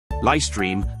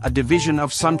Lighstream, a division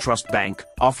of SunTrust Bank,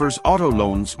 offers auto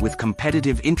loans with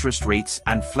competitive interest rates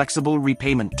and flexible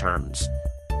repayment terms.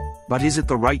 But is it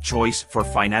the right choice for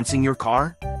financing your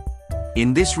car?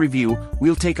 In this review,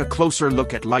 we'll take a closer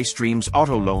look at Lighstream's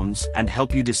auto loans and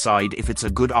help you decide if it's a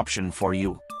good option for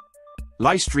you.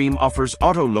 Lighstream offers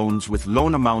auto loans with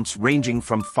loan amounts ranging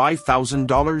from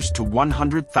 $5,000 to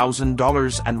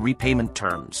 $100,000 and repayment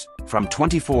terms from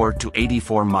 24 to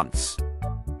 84 months.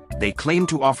 They claim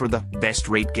to offer the best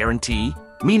rate guarantee,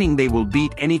 meaning they will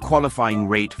beat any qualifying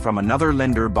rate from another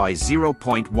lender by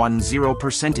 0.10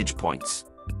 percentage points.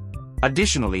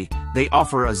 Additionally, they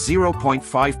offer a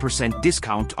 0.5%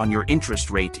 discount on your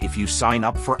interest rate if you sign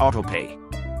up for autopay.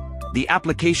 The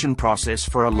application process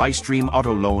for a Lighstream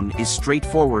auto loan is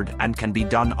straightforward and can be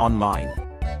done online.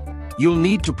 You'll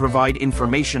need to provide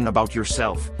information about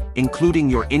yourself, including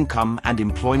your income and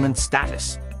employment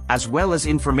status, as well as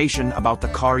information about the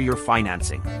car you're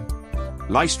financing.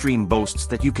 Lighstream boasts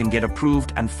that you can get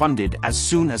approved and funded as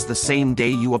soon as the same day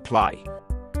you apply.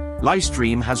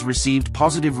 Lighstream has received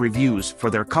positive reviews for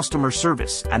their customer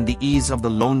service and the ease of the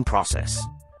loan process.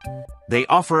 They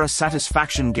offer a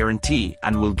satisfaction guarantee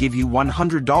and will give you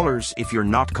 $100 if you're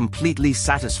not completely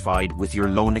satisfied with your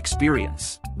loan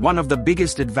experience. One of the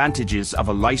biggest advantages of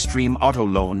a Lighstream auto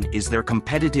loan is their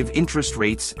competitive interest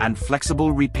rates and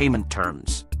flexible repayment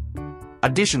terms.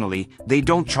 Additionally, they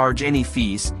don't charge any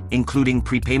fees, including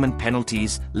prepayment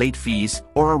penalties, late fees,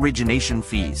 or origination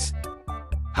fees.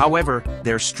 However,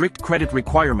 their strict credit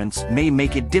requirements may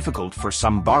make it difficult for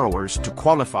some borrowers to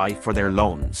qualify for their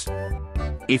loans.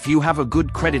 If you have a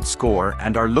good credit score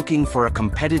and are looking for a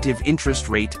competitive interest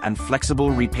rate and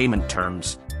flexible repayment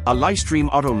terms, a Lighstream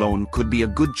auto loan could be a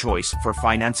good choice for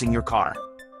financing your car.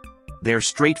 Their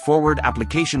straightforward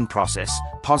application process,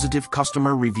 positive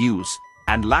customer reviews,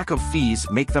 and lack of fees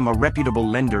make them a reputable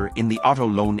lender in the auto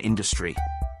loan industry.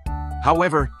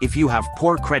 However, if you have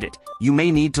poor credit, you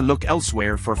may need to look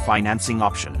elsewhere for financing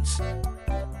options.